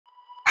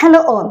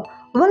Hello all,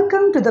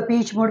 welcome to the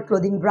Peachmode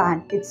clothing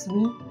brand. It's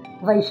me,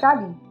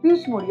 Vaishali.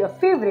 Peachmode, your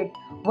favorite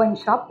one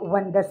shop,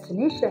 one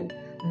destination,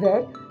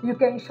 where you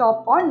can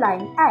shop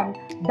online and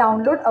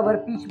download our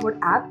Peachmode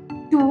app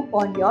too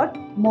on your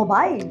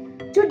mobile.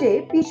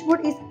 Today,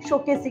 Peachmode is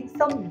showcasing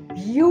some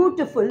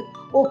beautiful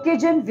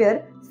occasion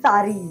wear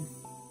sarees.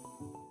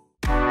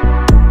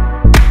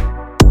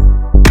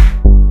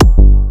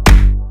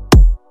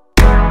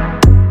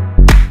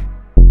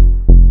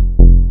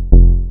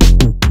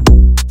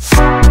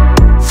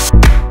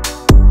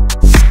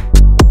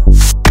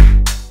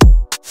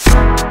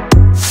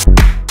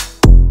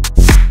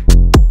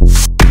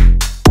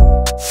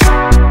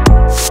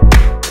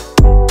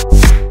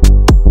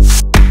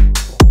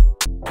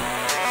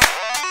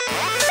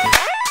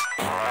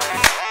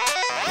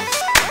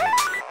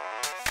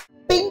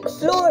 Pink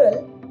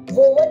floral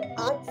woven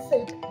art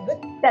silk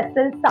with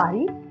tassel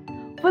saree.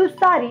 Full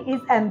saree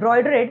is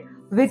embroidered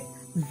with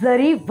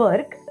zari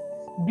work.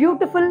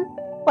 Beautiful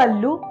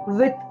pallu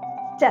with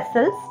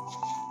tassels.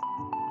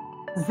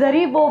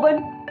 Zari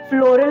woven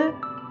floral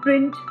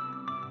print.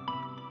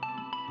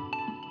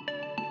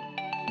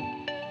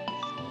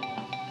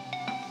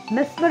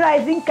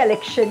 Mesmerizing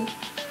collection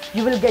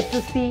you will get to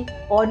see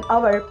on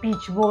our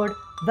Peachmode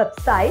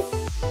website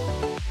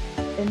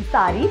in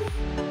sarees.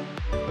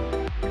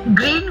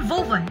 Green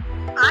woven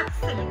art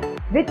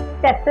silk with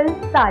tassel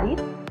sarees,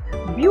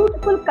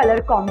 beautiful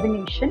color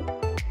combination,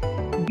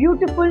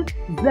 beautiful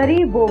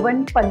zari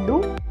woven pallu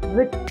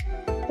with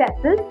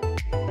tassels.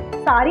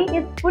 Saree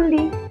is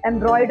fully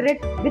embroidered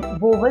with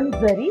woven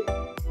zari,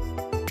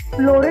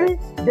 floral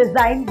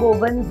design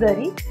woven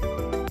zari,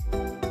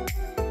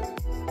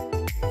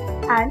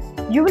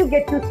 and you will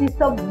get to see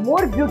some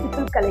more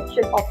beautiful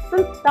collection of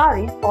silk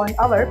sarees on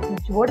our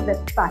Peachmode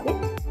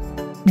website.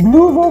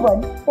 Blue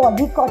woven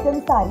poly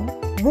cotton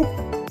saree with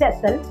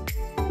tassel.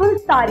 Full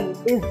saree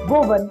is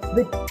woven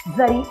with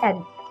zari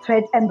and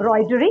thread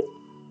embroidery.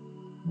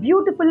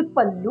 Beautiful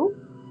pallu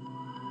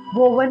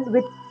woven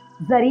with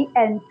zari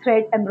and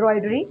thread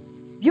embroidery.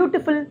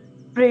 Beautiful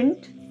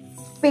print,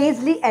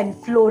 paisley and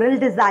floral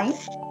design.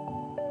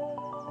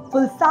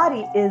 Full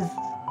saree is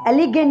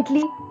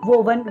elegantly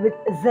woven with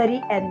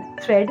zari and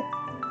thread.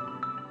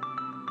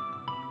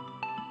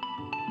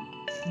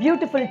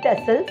 Beautiful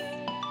tassels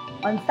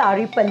on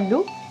saree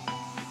pallu,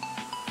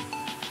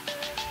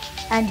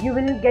 and you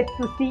will get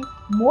to see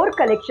more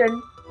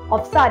collection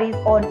of sarees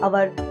on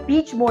our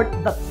Peachmode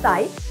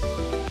website.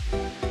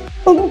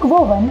 Pink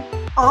woven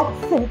art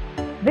silk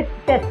with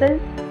tassel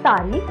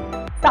saree.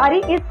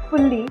 Saree is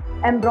fully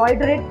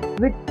embroidered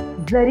with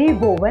zari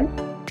woven.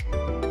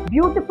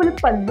 Beautiful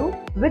pallu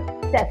with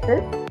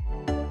tassels.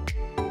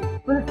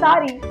 Full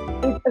saree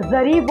is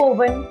zari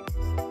woven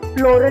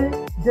floral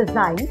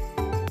design,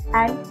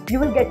 and you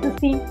will get to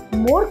see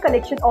more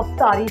collection of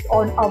sarees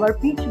on our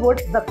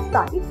Peachmode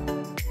website.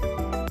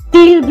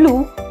 Teal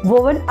blue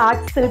woven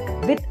art silk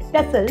with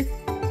tassels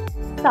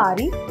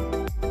saree,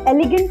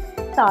 elegant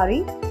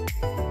saree,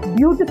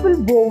 beautiful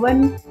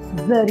woven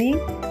zari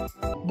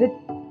with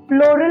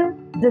floral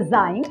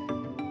design,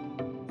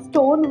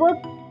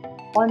 stonework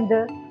on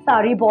the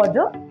saree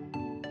border,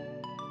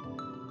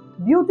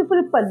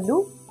 beautiful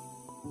pallu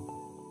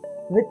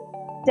with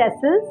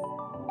tassels.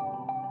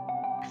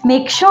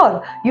 Make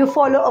sure you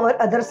follow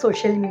our other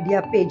social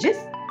media pages.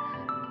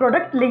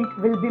 Product link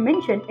will be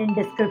mentioned in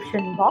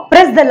description box.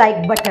 Press the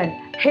like button,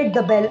 hit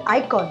the bell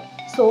icon,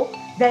 so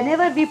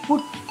whenever we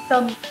put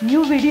some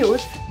new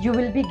videos, you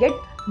will be get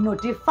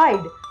notified.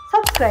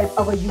 Subscribe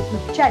our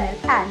YouTube channel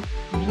and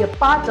be a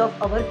part of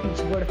our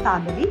Peachmode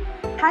family.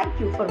 Thank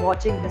you for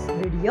watching this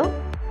video.